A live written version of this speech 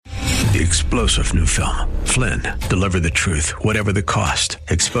The explosive new film, Flynn, deliver the truth, whatever the cost,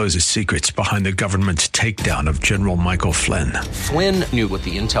 exposes secrets behind the government's takedown of General Michael Flynn. Flynn knew what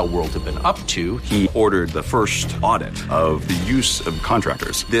the intel world had been up to. He ordered the first audit of the use of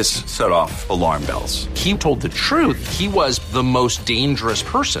contractors. This set off alarm bells. He told the truth. He was the most dangerous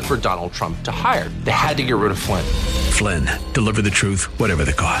person for Donald Trump to hire. They had to get rid of Flynn. Flynn, deliver the truth, whatever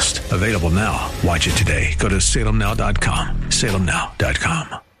the cost. Available now. Watch it today. Go to salemnow.com.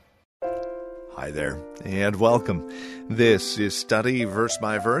 salemnow.com. Hi there, and welcome. This is Study Verse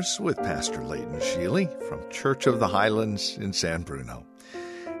by Verse with Pastor Leighton Sheely from Church of the Highlands in San Bruno.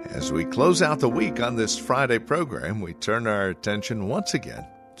 As we close out the week on this Friday program, we turn our attention once again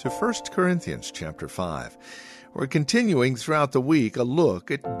to 1 Corinthians chapter 5. We're continuing throughout the week a look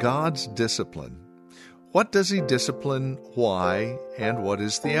at God's discipline. What does He discipline, why, and what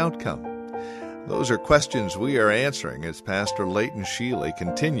is the outcome? Those are questions we are answering as Pastor Leighton Sheely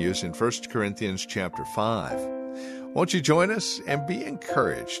continues in 1 Corinthians chapter 5. Won't you join us and be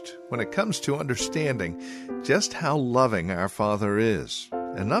encouraged when it comes to understanding just how loving our Father is,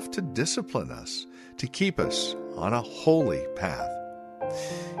 enough to discipline us, to keep us on a holy path.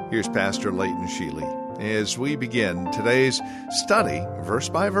 Here's Pastor Leighton Sheely as we begin today's study verse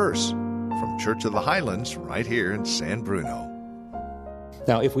by verse from Church of the Highlands right here in San Bruno.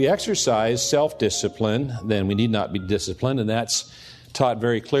 Now, if we exercise self-discipline, then we need not be disciplined, and that's taught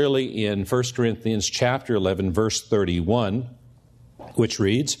very clearly in 1 Corinthians chapter 11, verse 31, which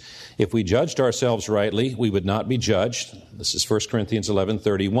reads, "If we judged ourselves rightly, we would not be judged." This is 1 Corinthians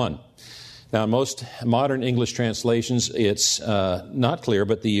 11:31. Now, in most modern English translations, it's not clear,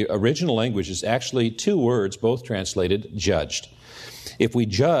 but the original language is actually two words, both translated judged. If we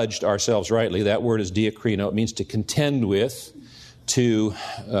judged ourselves rightly, that word is diakrino. It means to contend with, to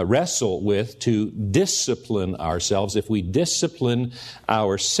wrestle with, to discipline ourselves. If we discipline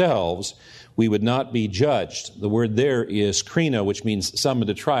ourselves, we would not be judged. The word there is krino, which means summoned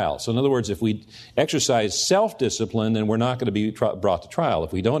to trial. So in other words, if we exercise self-discipline, then we're not going to be brought to trial.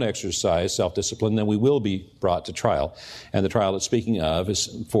 If we don't exercise self-discipline, then we will be brought to trial. And the trial it's speaking of is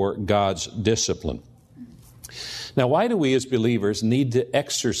for God's discipline. Now, why do we as believers need to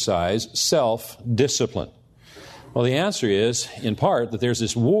exercise self-discipline? Well, the answer is, in part, that there's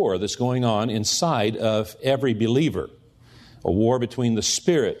this war that's going on inside of every believer, a war between the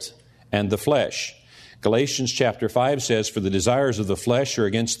spirit and the flesh. Galatians chapter 5 says, "For the desires of the flesh are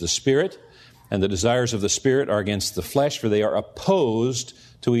against the spirit, and the desires of the spirit are against the flesh, for they are opposed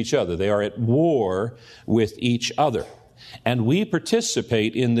to each other." They are at war with each other. And we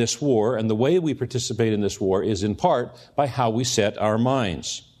participate in this war, and the way we participate in this war is in part by how we set our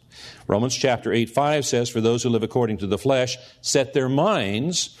minds. Romans chapter 8:5 says, "For those who live according to the flesh set their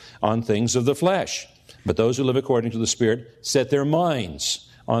minds on things of the flesh. But those who live according to the Spirit set their minds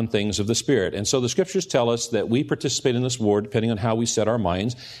on things of the Spirit." And so the Scriptures tell us that we participate in this war depending on how we set our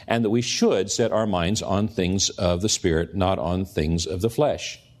minds, and that we should set our minds on things of the Spirit, not on things of the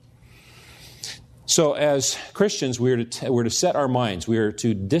flesh. So as Christians, we're to set our minds. We are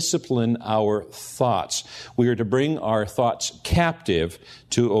to discipline our thoughts. We are to bring our thoughts captive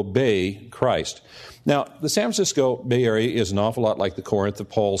to obey Christ. Now, the San Francisco Bay Area is an awful lot like the Corinth of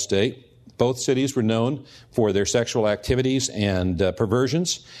Paul's day. Both cities were known for their sexual activities and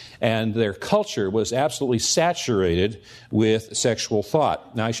perversions, and their culture was absolutely saturated with sexual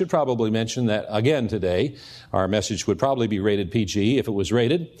thought. Now, I should probably mention that, again, today, our message would probably be rated PG if it was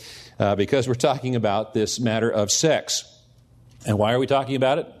rated, because we're talking about this matter of sex. And why are we talking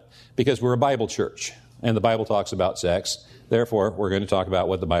about it? Because we're a Bible church, and the Bible talks about sex. Therefore, we're going to talk about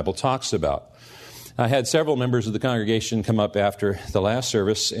what the Bible talks about. I had several members of the congregation come up after the last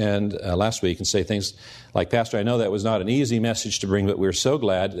service and last week and say things like, "Pastor, I know that was not an easy message to bring, but we're so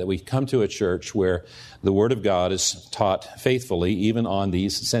glad that we come to a church where the Word of God is taught faithfully, even on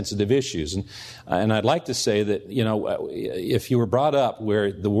these sensitive issues." And I'd like to say that, if you were brought up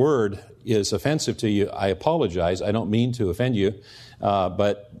where the Word is offensive to you, I apologize. I don't mean to offend you,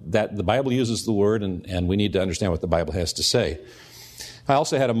 but that the Bible uses the Word, and we need to understand what the Bible has to say. I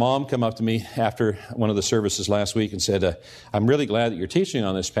also had a mom come up to me after one of the services last week and said, "I'm really glad that you're teaching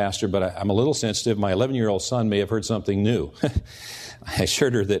on this, Pastor, but I'm a little sensitive. My 11-year-old son may have heard something new." I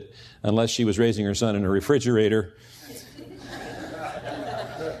assured her that unless she was raising her son in a refrigerator,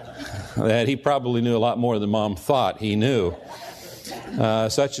 that he probably knew a lot more than Mom thought he knew.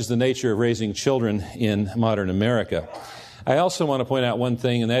 Such is the nature of raising children in modern America. I also want to point out one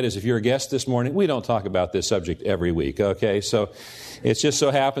thing, and that is if you're a guest this morning, we don't talk about this subject every week, okay? So it just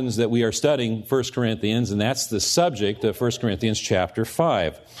so happens that we are studying 1 Corinthians, and that's the subject of 1 Corinthians chapter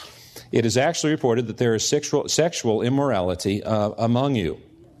 5. It is actually reported that there is sexual immorality among you.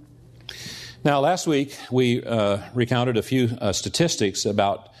 Now, last week we recounted a few statistics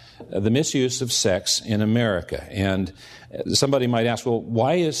about the misuse of sex in America. And somebody might ask, well,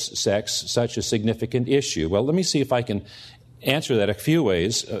 why is sex such a significant issue? Well, let me see if I can answer that a few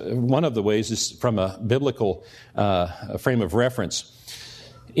ways. One of the ways is from a biblical frame of reference.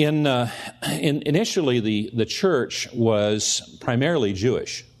 Initially, the church was primarily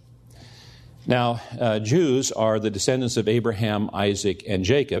Jewish. Now, Jews are the descendants of Abraham, Isaac, and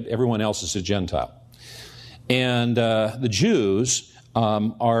Jacob. Everyone else is a Gentile. And the Jews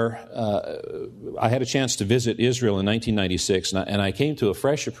I had a chance to visit Israel in 1996, and I came to a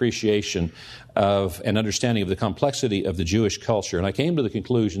fresh appreciation of an understanding of the complexity of the Jewish culture. And I came to the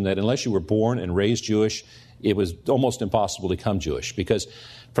conclusion that unless you were born and raised Jewish, it was almost impossible to become Jewish, because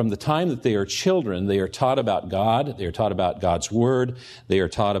from the time that they are children, they are taught about God, they are taught about God's Word, they are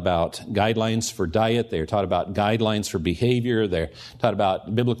taught about guidelines for diet, they are taught about guidelines for behavior, they're taught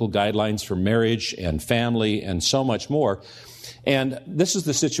about biblical guidelines for marriage and family and so much more. And this is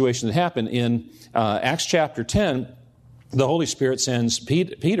the situation that happened in Acts chapter 10. The Holy Spirit sends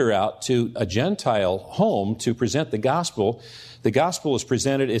Peter out to a Gentile home to present the gospel. The gospel is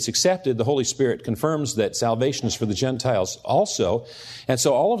presented, it's accepted. The Holy Spirit confirms that salvation is for the Gentiles also. And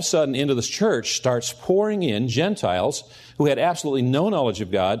so all of a sudden into this church starts pouring in Gentiles who had absolutely no knowledge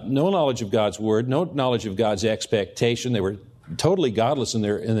of God, no knowledge of God's Word, no knowledge of God's expectation. They were totally godless in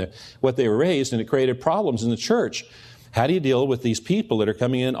their what they were raised, and it created problems in the church. How do you deal with these people that are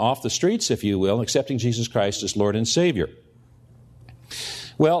coming in off the streets, if you will, accepting Jesus Christ as Lord and Savior?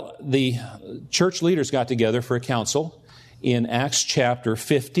 Well, the church leaders got together for a council in Acts chapter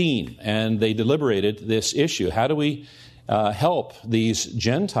 15, and they deliberated this issue. How do we help these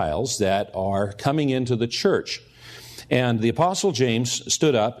Gentiles that are coming into the church? And the Apostle James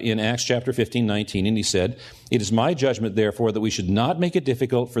stood up in Acts chapter 15:19, and he said, "It is my judgment, therefore, that we should not make it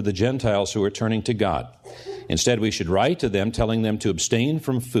difficult for the Gentiles who are turning to God. Instead, we should write to them, telling them to abstain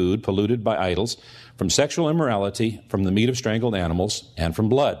from food polluted by idols, from sexual immorality, from the meat of strangled animals, and from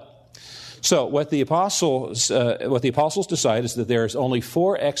blood." So what the apostles decide is that there's only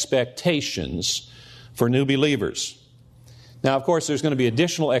 4 expectations for new believers. Now, of course, there's going to be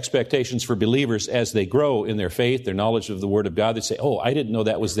additional expectations for believers as they grow in their faith, their knowledge of the Word of God. They say, oh, I didn't know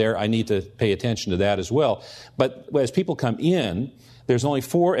that was there. I need to pay attention to that as well. But as people come in, there's only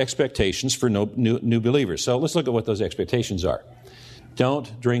 4 expectations for new believers. So let's look at what those expectations are.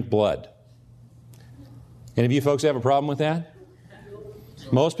 Don't drink blood. Any of you folks have a problem with that?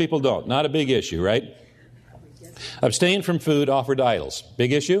 Most people don't. Not a big issue, right? Abstain from food offered to idols.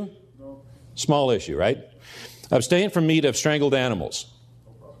 Big issue? Small issue, right? Abstain from meat of strangled animals.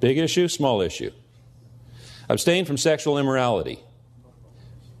 Big issue, small issue. Abstain from sexual immorality.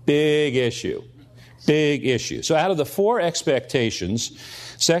 Big issue. Big issue. So out of the 4 expectations,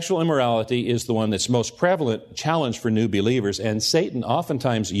 sexual immorality is the one that's most prevalent challenge for new believers, and Satan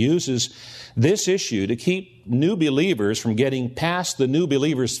oftentimes uses this issue to keep new believers from getting past the new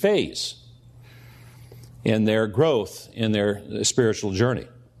believers phase in their growth in their spiritual journey.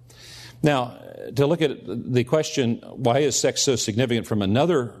 Now, to look at the question, why is sex so significant from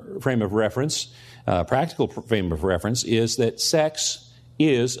another frame of reference, practical frame of reference, is that sex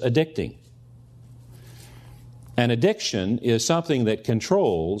is addicting. An addiction is something that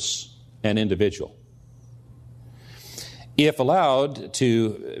controls an individual. If allowed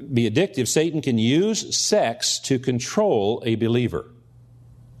to be addictive, Satan can use sex to control a believer.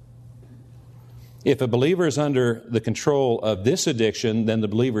 If a believer is under the control of this addiction, then the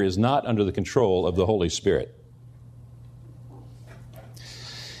believer is not under the control of the Holy Spirit.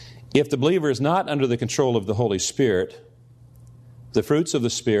 If the believer is not under the control of the Holy Spirit, the fruits of the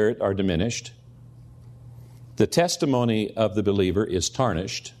Spirit are diminished, the testimony of the believer is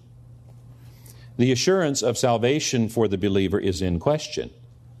tarnished, the assurance of salvation for the believer is in question,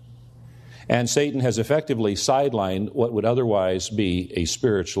 and Satan has effectively sidelined what would otherwise be a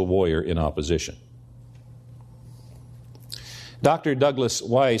spiritual warrior in opposition. Dr. Douglas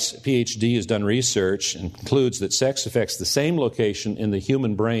Weiss, Ph.D., has done research and concludes that sex affects the same location in the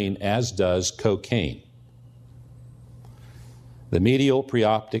human brain as does cocaine, the medial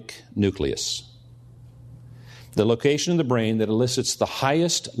preoptic nucleus, the location in the brain that elicits the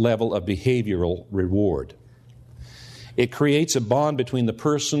highest level of behavioral reward. It creates a bond between the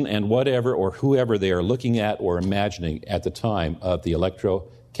person and whatever or whoever they are looking at or imagining at the time of the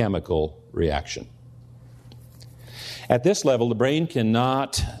electrochemical reaction. At this level, the brain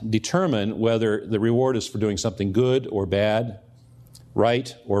cannot determine whether the reward is for doing something good or bad,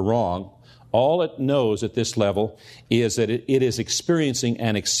 right or wrong. All it knows at this level is that it is experiencing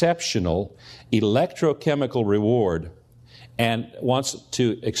an exceptional electrochemical reward, and wants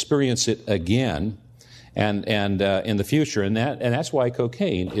to experience it again and in the future. And that's why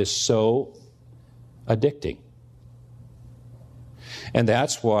cocaine is so addicting. And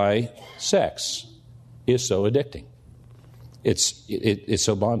that's why sex is so addicting. It's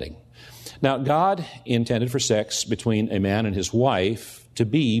so bonding. Now, God intended for sex between a man and his wife to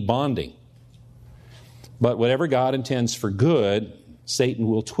be bonding. But whatever God intends for good, Satan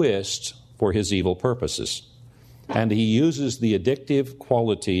will twist for his evil purposes. And he uses the addictive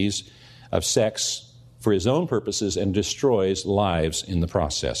qualities of sex for his own purposes and destroys lives in the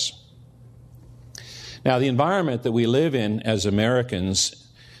process. Now, the environment that we live in as Americans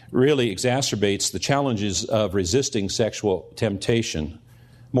really exacerbates the challenges of resisting sexual temptation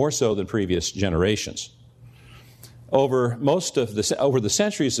more so than previous generations. Over the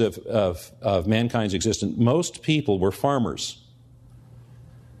centuries of mankind's existence, most people were farmers.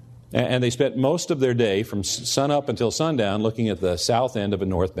 And they spent most of their day from sun up until sundown looking at the south end of a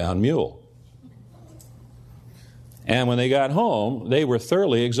northbound mule. And when they got home, they were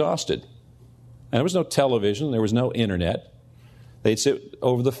thoroughly exhausted. And there was no television, there was no internet. They'd sit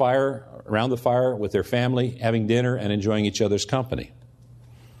over the fire, around the fire with their family, having dinner and enjoying each other's company.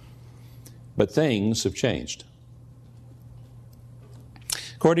 But things have changed.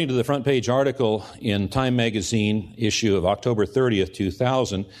 According to the front page article in Time magazine issue of October 30th,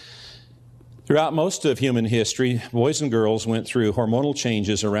 2000, throughout most of human history, boys and girls went through hormonal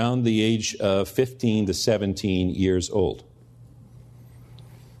changes around the age of 15 to 17 years old.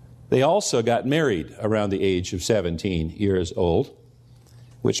 They also got married around the age of 17 years old,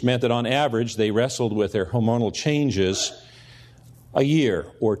 which meant that on average they wrestled with their hormonal changes a year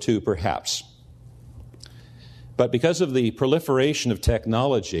or two perhaps. But because of the proliferation of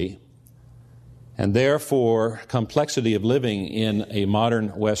technology and therefore complexity of living in a modern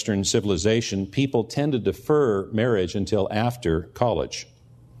Western civilization, people tend to defer marriage until after college.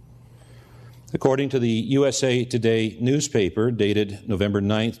 According to the USA Today newspaper, dated November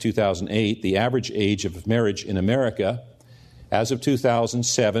 9th, 2008, the average age of marriage in America as of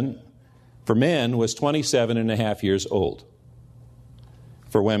 2007 for men was 27 and a half years old.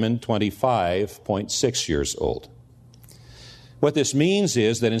 For women, 25.6 years old. What this means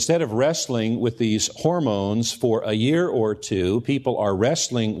is that instead of wrestling with these hormones for a year or two, people are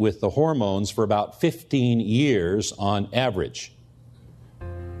wrestling with the hormones for about 15 years on average,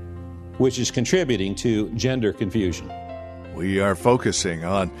 which is contributing to gender confusion. We are focusing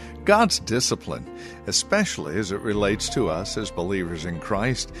on God's discipline, especially as it relates to us as believers in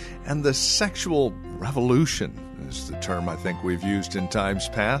Christ, and the sexual revolution is the term I think we've used in times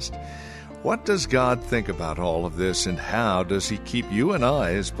past. What does God think about all of this, and how does He keep you and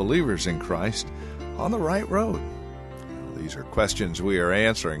I as believers in Christ on the right road? Well, these are questions we are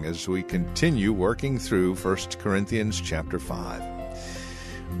answering as we continue working through 1 Corinthians chapter 5.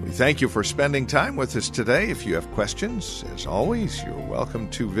 We thank you for spending time with us today. If you have questions, as always, you're welcome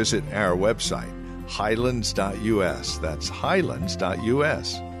to visit our website, highlands.us. That's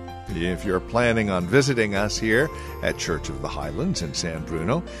highlands.us. If you're planning on visiting us here at Church of the Highlands in San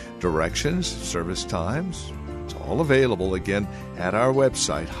Bruno, directions, service times, it's all available again at our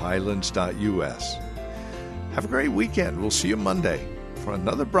website, highlands.us. Have a great weekend. We'll see you Monday for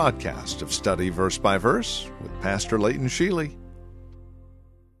another broadcast of Study Verse by Verse with Pastor Leighton Sheely.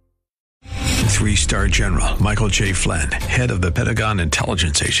 3-star General Michael J. Flynn, head of the Pentagon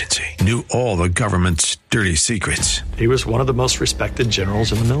Intelligence Agency, knew all the government's dirty secrets. He was one of the most respected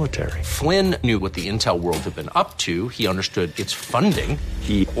generals in the military. Flynn knew what the intel world had been up to. He understood its funding.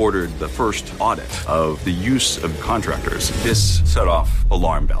 He ordered the first audit of the use of contractors. This set off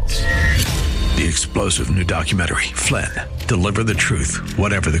alarm bells. The explosive new documentary, Flynn, Deliver the Truth,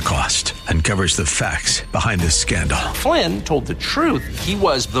 Whatever the Cost, uncovers the facts behind this scandal. Flynn told the truth. He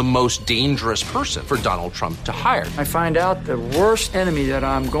was the most dangerous person for Donald Trump to hire. I find out the worst enemy that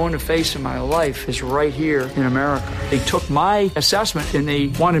I'm going to face in my life is right here in America. They took my assessment and they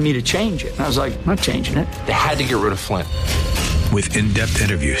wanted me to change it. And I was like, I'm not changing it. They had to get rid of Flynn. With in-depth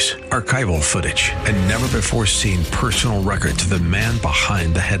interviews, archival footage, and never-before-seen personal records of the man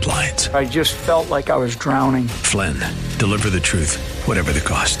behind the headlines. I just felt like I was drowning. Flynn, Deliver the Truth, Whatever the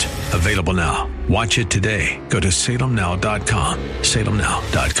Cost. Available now. Watch it today. Go to salemnow.com.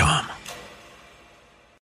 salemnow.com.